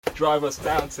drive us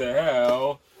down to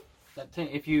hell. That thing,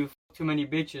 if you f too many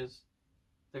bitches,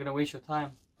 they're gonna waste your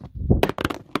time.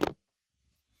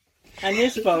 And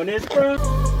his phone is broke.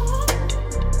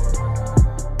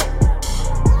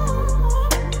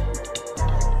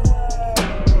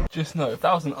 Just know, if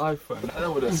that was an iPhone,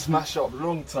 that would have smashed up a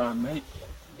long time, mate.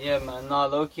 Yeah, man. Nah,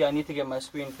 low-key, I need to get my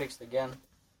screen fixed again.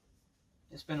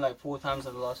 It's been like 4 times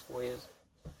in the last 4 years.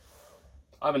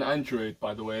 I have an Android,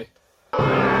 by the way.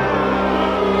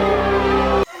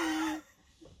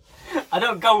 I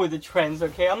don't go with the trends,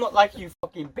 okay? I'm not like you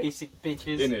fucking basic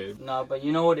bitches. Innit? Nah, but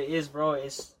you know what it is, bro?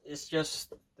 It's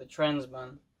just the trends,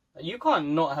 man. Like, you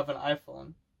can't not have an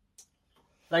iPhone.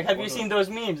 Like, have you seen those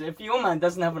memes? If your man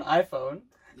doesn't have an iPhone...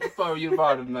 Bro, you're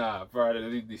right now, bro. I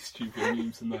don't need these stupid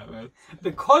memes and that, man.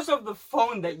 Because of the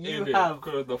phone that you have,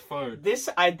 because of the phone, this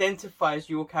identifies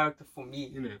your character for me.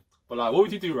 You know. But like, what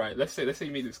would you do, right? Let's say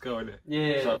you meet this girl, innit?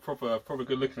 Yeah. She's like proper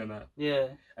good looking and that. Yeah.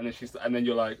 And then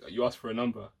you're like, you ask for a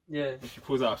number. Yeah. And she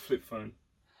pulls out a flip phone.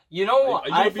 You know what?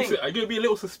 Are you gonna be a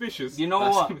little suspicious? You know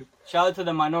what? Shout out to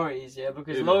the minorities, yeah,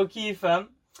 because low key, fam,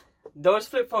 those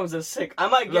flip phones are sick. I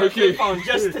might get a flip phone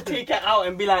just to take it out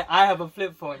and be like, I have a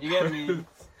flip phone. You get me?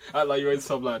 Act like you're in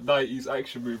some like 90s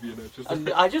action movie, you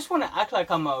know. I just want to act like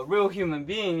I'm a real human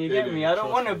being. You get me? I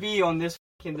don't want to be on this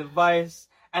fucking device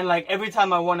and like every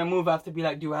time I want to move, I have to be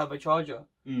like, do I have a charger?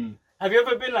 Have you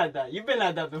ever been like that? You've been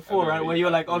like that before, right? Where you're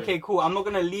like, okay, cool. I'm not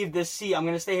gonna leave this seat. I'm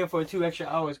gonna stay here for 2 extra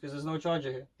hours because there's no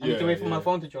charger here. I need to wait for my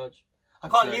phone to charge. I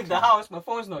can't leave the house. My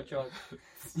phone's not charged.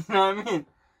 You know what I mean?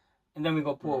 And then we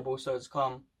got portable, so it's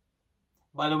calm.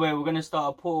 By the way, we're going to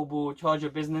start a portable charger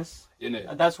business.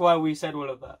 That's why we said all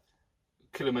of that.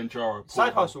 Kilimanjaro.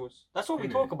 Side hustles. That's what we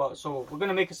talk about. So we're going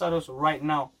to make a side hustle right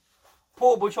now.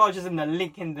 Portable chargers in the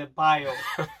link in the bio.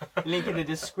 Link in the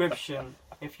description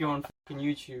if you're on fucking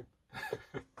YouTube.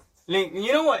 Link.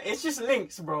 You know what? It's just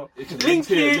links, bro. Link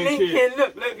here, link here.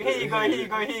 Look, here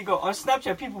you go. On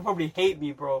Snapchat, people probably hate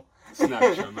me, bro.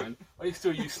 Snapchat, man. What do you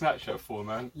still use Snapchat for,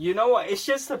 man? You know what? It's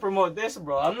just to promote this,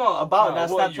 bro. I'm not about that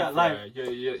Snapchat life.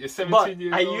 You're 17 but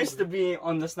years old. I used to be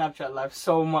on the Snapchat life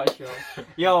so much,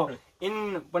 yo.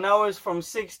 When I was from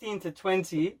 16 to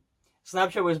 20,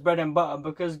 Snapchat was bread and butter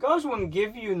because girls wouldn't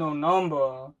give you no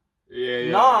number.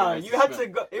 Nah, you had to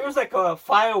go. It was like a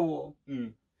firewall.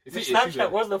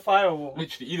 Snapchat was the firewall.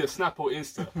 Literally, either Snap or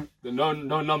Insta.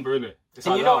 No number in it.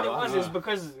 And you know what it was? It's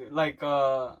because like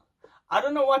I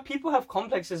don't know why people have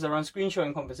complexes around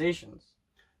screenshotting conversations.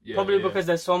 Probably because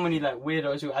there's so many like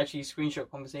weirdos who actually screenshot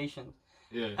conversations.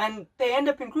 And they end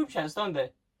up in group chats, don't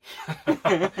they?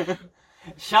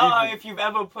 Shout out if you've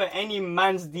ever put any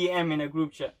man's DM in a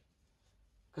group chat.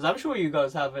 Because I'm sure you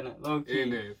guys have in it, low key.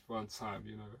 In it one time,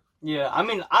 you know. Yeah, I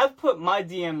mean, I've put my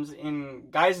DMs in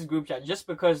guys' group chat just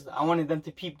because I wanted them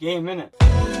to peep game, innit?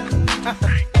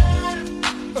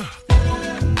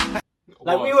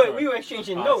 Like, we were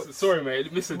exchanging notes. Sorry,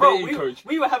 mate. Mr. Dating Coach.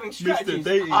 We were having strategies.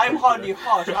 I'm Hardy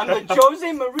Harsh. I'm the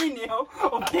Jose Mourinho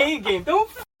of dating game. Don't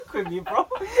f*** with me, bro.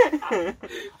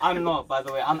 I'm not, by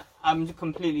the way. I'm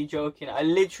completely joking. I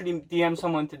literally DM'd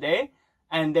someone today,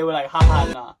 and they were like,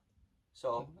 haha, nah.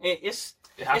 So, it's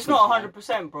not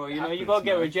 100%, bro. You know, you gotta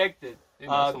get rejected.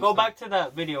 Go back to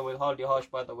that video with Hardy Harsh,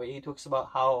 by the way. He talks about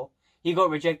how he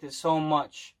got rejected so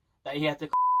much that he had to...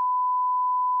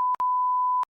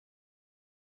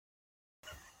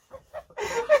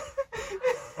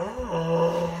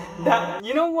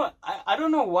 you know what? I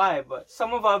don't know why, but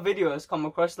some of our videos come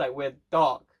across like we're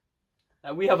dark.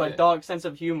 Like we have a dark sense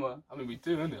of humor. I mean, we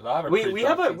do, innit? Like,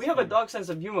 we have a dark sense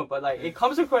of humor, but like it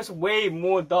comes across way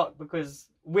more dark because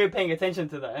we're paying attention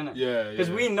to that, innit? Yeah. Because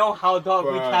we know how dark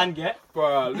we can get.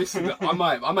 Bro, listen, I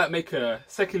might make a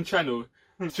second channel.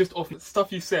 It's just off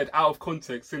stuff you said out of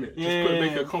context, innit?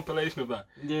 Make a compilation of that.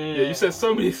 Yeah, you said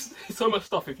so much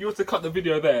stuff. If you were to cut the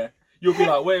video there, you'll be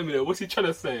like, wait a minute, what's he trying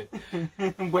to say?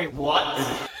 Wait,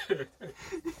 what?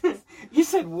 You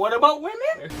said, what about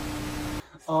women?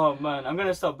 Oh, man, I'm going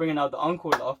to start bringing out the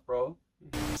uncle laugh, bro.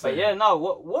 But yeah, no,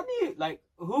 what do you, like,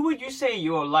 who would you say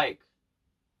you're like?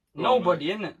 Nobody,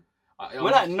 innit?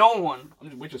 We're like no one.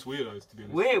 We're just weirdos, to be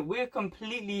honest. We're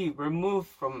completely removed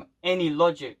from any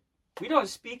logic. We don't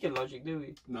speak in logic, do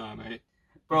we? Nah, mate.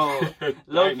 Bro,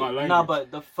 nah,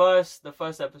 but the first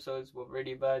episodes were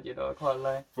really bad, you know, I can't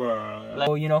lie. Bro.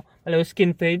 Like, you know, a little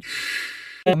skin fade.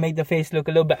 Make the face look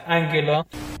a little bit angular.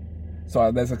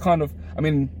 So there's a kind of, I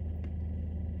mean,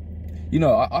 you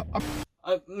know,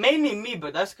 I mainly me,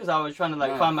 but that's because I was trying to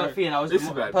like find my feet and I was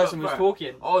the person who was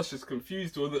talking. I was just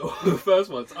confused all the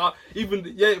first ones.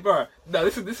 Bro. No,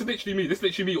 this is literally me. This is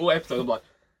literally me all episodes. I'm like,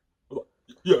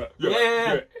 yeah.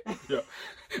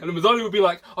 And then Mazzoli would be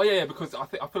like, oh yeah, because I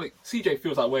feel like CJ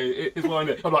feels that way as well,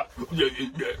 innit? I'm like, yeah.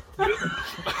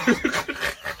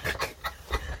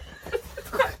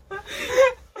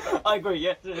 I agree,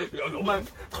 yeah. My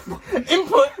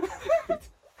input.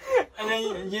 And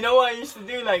then, you know what I used to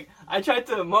do? Like, I tried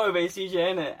to motivate CJ,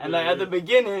 innit? And like, at the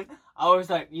beginning, I was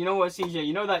like, you know what, CJ?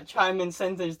 You know that chime-in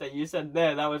sentence that you said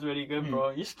there? That was really good, bro.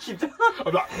 You should keep that.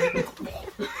 I'm like...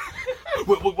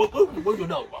 what you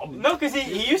know? No, because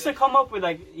he used to come up with,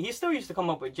 like... He still used to come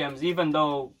up with gems, even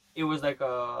though it was like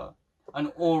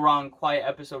an all-round quiet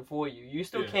episode for you. You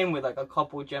still came with, like, a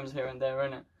couple gems here and there,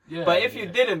 innit? Yeah, but if you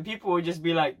didn't, people would just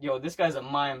be like, yo, this guy's a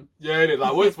mime. Yeah, innit?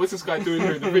 Like, what's this guy doing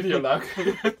here in the video, like?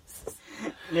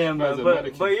 Yeah, man.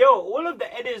 But yo, all of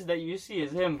the edits that you see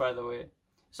is him, by the way.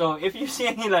 So if you see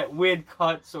any like weird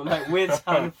cuts or like weird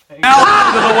sound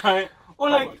effects, or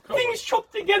like things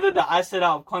chopped together that I said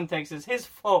out of context, is his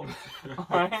fault.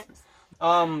 Alright.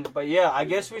 But yeah, I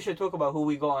guess we should talk about who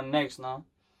we got on next now.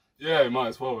 Yeah, might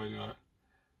as well, you know.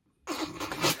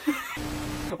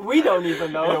 We don't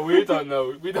even know. Yeah, we don't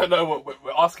know. We don't know what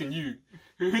we're asking you.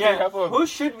 Who do you have on? Who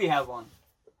should we have on?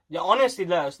 Yeah, honestly,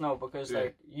 let us know, because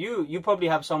like you probably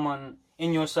have someone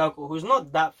in your circle who's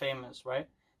not that famous, right?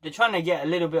 They're trying to get a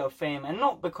little bit of fame, and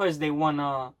not because they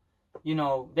wanna, you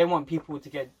know, they want people to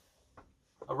get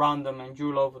around them and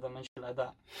drool over them and shit like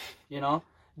that. You know,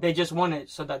 they just want it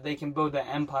so that they can build their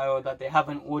empire, or that they have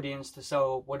an audience to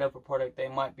sell whatever product they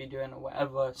might be doing, or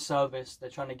whatever service they're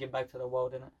trying to give back to the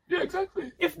world, innit? Yeah,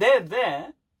 exactly. If they're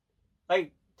there,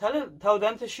 like tell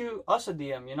them to shoot us a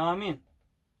DM. You know what I mean?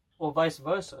 Or vice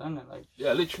versa, isn't it? Like,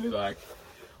 yeah, literally, like,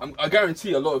 I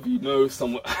guarantee a lot of you know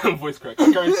someone. Voice crack.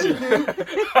 I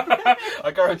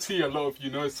guarantee a lot of you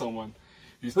know someone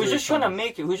who's just trying to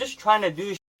make it. Who's just trying to do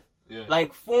shit. Yeah.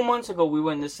 Like 4 months ago, we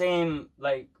were in the same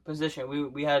like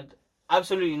position. We had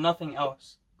absolutely nothing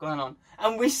else going on,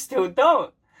 and we still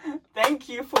don't. Thank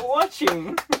you for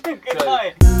watching. Good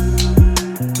night.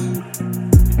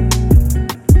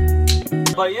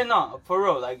 But you know, for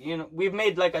real, like, you know, we've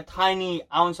made like a tiny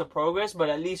ounce of progress, but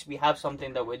at least we have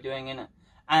something that we're doing in it.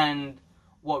 And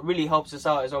what really helps us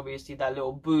out is obviously that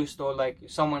little boost, or like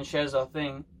someone shares our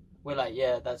thing, we're like,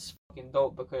 yeah, that's fucking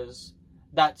dope, because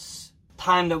that's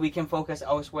time that we can focus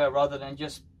elsewhere rather than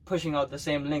just pushing out the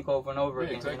same link over and over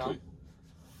again. Exactly. You know?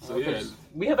 So yeah,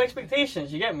 we have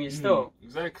expectations. You get me? Still,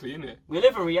 exactly, innit? We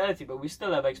live in reality, but we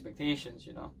still have expectations.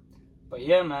 You know. But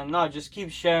yeah, man, no, just keep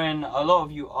sharing. A lot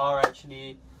of you are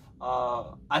actually.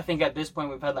 I think at this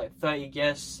point we've had like 30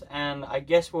 guests, and I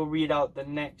guess we'll read out the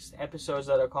next episodes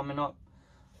that are coming up.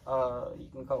 You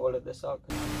can cut all of this out.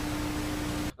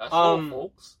 That's all,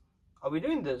 folks. Are we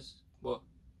doing this? What?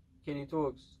 Kenny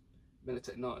Talks.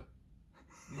 Meditate? No,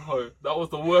 that was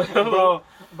the word.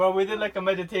 bro, we did like a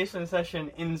meditation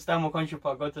session in Stanmore Country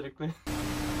Park. Go to the clip.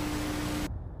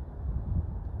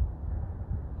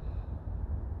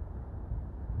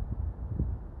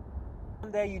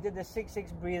 There you did the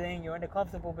 6-6 breathing, you're in a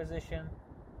comfortable position.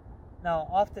 Now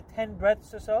after 10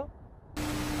 breaths or so,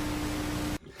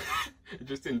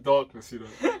 just in darkness, you know.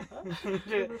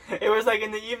 It was like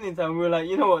in the evening time, we were like,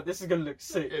 you know what, this is gonna look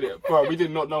sick. Idiot. Bro, we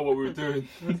did not know what we were doing.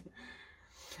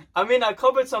 I mean, I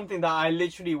covered something that I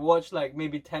literally watched like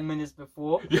maybe 10 minutes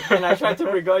before, and I tried to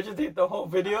regurgitate the whole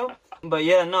video. But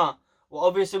yeah, no. Well,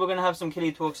 obviously we're gonna have some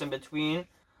Killy Talks in between.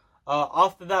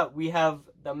 After that, we have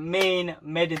the main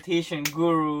meditation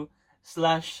guru /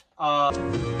 oh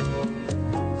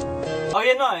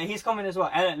yeah, no, he's coming as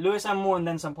well. Lewis M. Moore and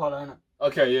then Sampala, innit?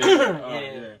 Okay, yeah.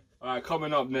 Yeah. Alright,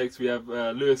 coming up next, we have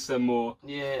Lewis M. Moore.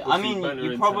 Yeah, I mean,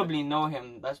 you probably know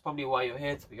him. That's probably why you're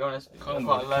here, to be honest. Come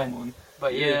on.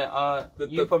 But yeah,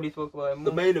 you probably talk about him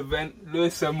more. The main event,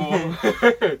 Lewis M. Moore.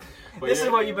 This is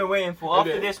what you've been waiting for.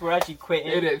 After this, we're actually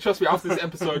quitting. Trust me, after this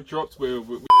episode drops, we're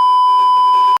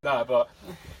nah, but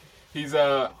he's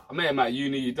I met him at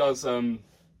uni. He does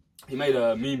he made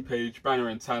a meme page, Banner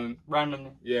and Talent.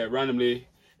 Randomly. Yeah, randomly.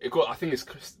 I think it's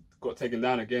got taken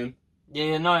down again.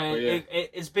 Yeah, no,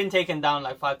 it's been taken down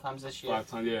like 5 times this year. 5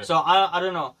 times, yeah. So I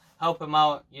don't know, help him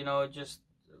out, you know, just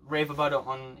rave about it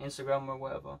on Instagram or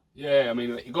whatever. Yeah, I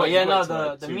mean,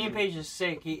 the meme page is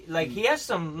sick. He has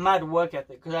some mad work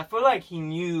ethic, because I feel like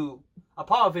a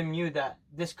part of him knew that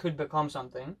this could become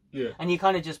something. Yeah. And he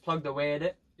kind of just plugged away at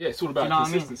it. Yeah, it's all about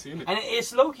consistency, isn't it? And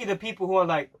it's low-key the people who are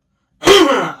like,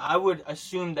 I would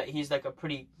assume that he's like a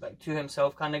pretty like to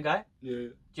himself kind of guy. Yeah.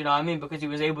 Do you know what I mean? Because he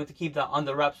was able to keep that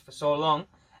under wraps for so long,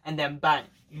 and then bang,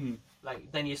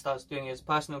 like then he starts doing his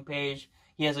personal page.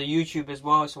 He has a YouTube as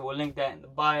well, so we'll link that in the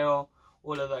bio.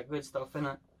 All of that good stuff,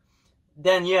 innit?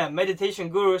 Then yeah, meditation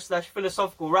guru /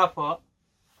 philosophical rapper,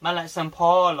 man like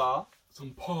Sampala.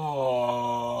 Some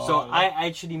pause. So I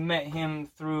actually met him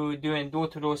through doing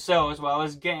door-to-door sales, where I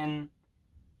was getting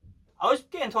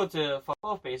told to fuck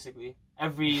off basically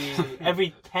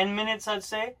every 10 minutes, I'd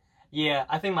say. Yeah,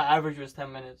 I think my average was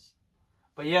 10 minutes.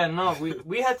 But yeah, no,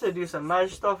 we had to do some mad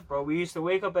stuff, bro. We used to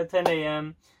wake up at 10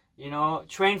 a.m., you know,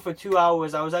 train for 2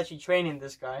 hours. I was actually training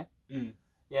this guy.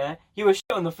 Yeah, he was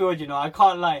shit on the field, you know, I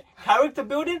can't lie. Character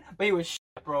building, but he was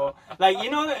shit, bro. Like,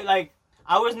 you know, like,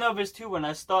 I was nervous too when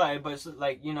I started, but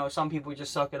like, you know, some people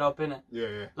just suck it up, innit?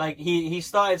 Yeah. Like, he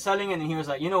started selling it and he was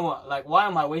like, you know what, like, why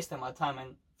am I wasting my time?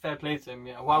 And fair play to him,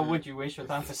 yeah. Why would you waste your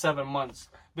time for 7 months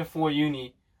before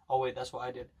uni? Oh wait, that's what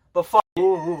I did. But fuck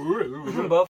it.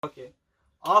 But fuck it.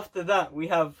 After that, we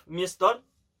have Mr.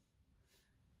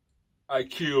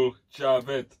 IQ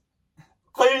Javed.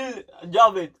 Khalil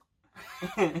Javed.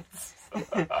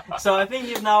 So I think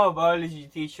he's now a biology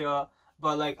teacher,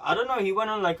 but like, I don't know, he went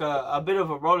on like a bit of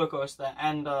a roller coaster,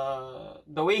 and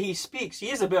the way he speaks, he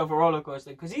is a bit of a roller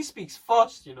coaster because he speaks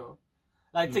fast, you know.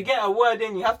 Like, to get a word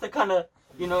in, you have to kind of,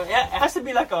 you know, it has to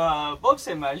be like a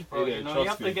boxing match, bro. Yeah, you know, you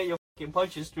have to get your fucking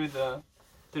punches through the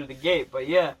gate. But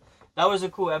yeah, that was a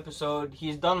cool episode.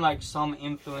 He's done like some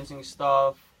influencing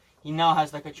stuff. He now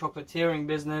has like a chocolatiering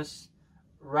business.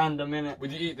 Random, innit?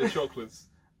 Would you eat the chocolates?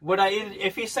 Would I eat it?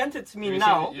 If he sent it to me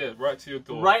now? Yeah, right to your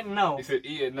door. Right now. He said,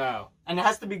 eat it now. And it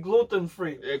has to be gluten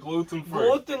free. Yeah, gluten free.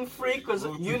 Gluten free, because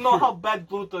you know how bad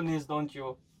gluten is, don't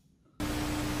you?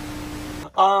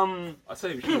 I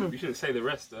say we shouldn't say the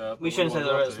rest. We shouldn't say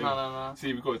the rest. No.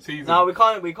 See, we've got a teaser. No, we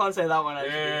can't say that one.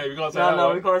 Actually. Yeah, we can't say that one.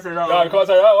 No, we can't say that one. No, we can't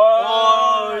say that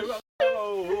one.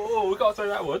 Oh, we can't say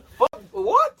that one.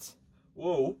 What?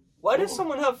 Whoa. Why does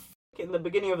someone have f in the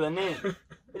beginning of their name?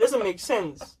 It doesn't make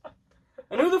sense.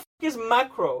 And who the f is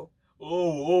Macro?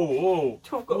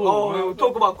 Talk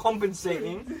about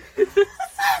compensating.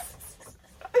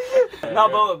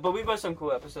 No, but we've got some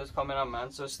cool episodes coming up,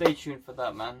 man. So stay tuned for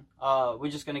that, man. We're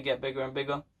just gonna get bigger and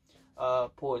bigger.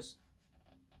 Pause.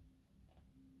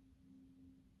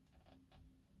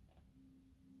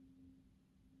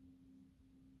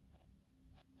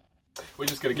 We're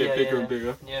just gonna get bigger and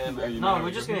bigger. Yeah, no,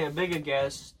 we're just gonna get bigger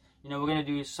guests. You know, we're gonna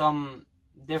do some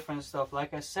different stuff.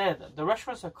 Like I said, the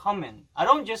restaurants are coming. I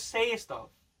don't just say stuff.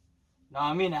 No,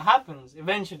 I mean, it happens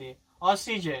eventually.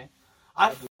 CJ,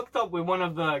 I fucked up with one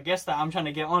of the guests that I'm trying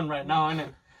to get on right now,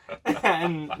 innit?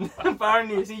 And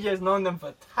apparently CJ's known them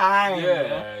for time.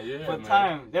 Yeah, for man.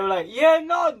 time. They were like, yeah,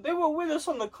 no, they were with us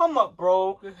on the come up,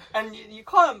 bro. And you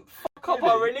can't fuck up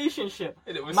our relationship.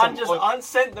 Man just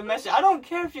unsent the message. I don't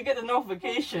care if you get the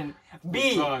notification.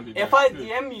 If I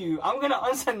DM you, I'm gonna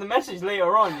unsend the message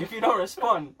later on if you don't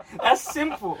respond. That's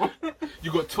simple.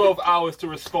 You got 12 hours to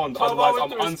respond, otherwise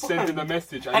I'm unsending the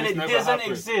message. And it doesn't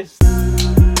exist.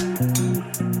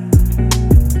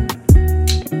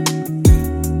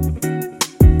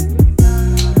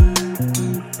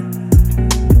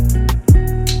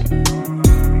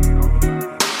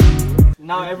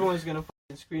 Now everyone's gonna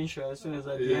screenshot as soon as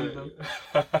I DM them.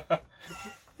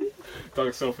 Dug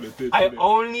yourself in the ditch. I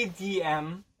only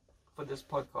DM for this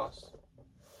podcast.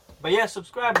 But yeah,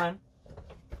 subscribe, man.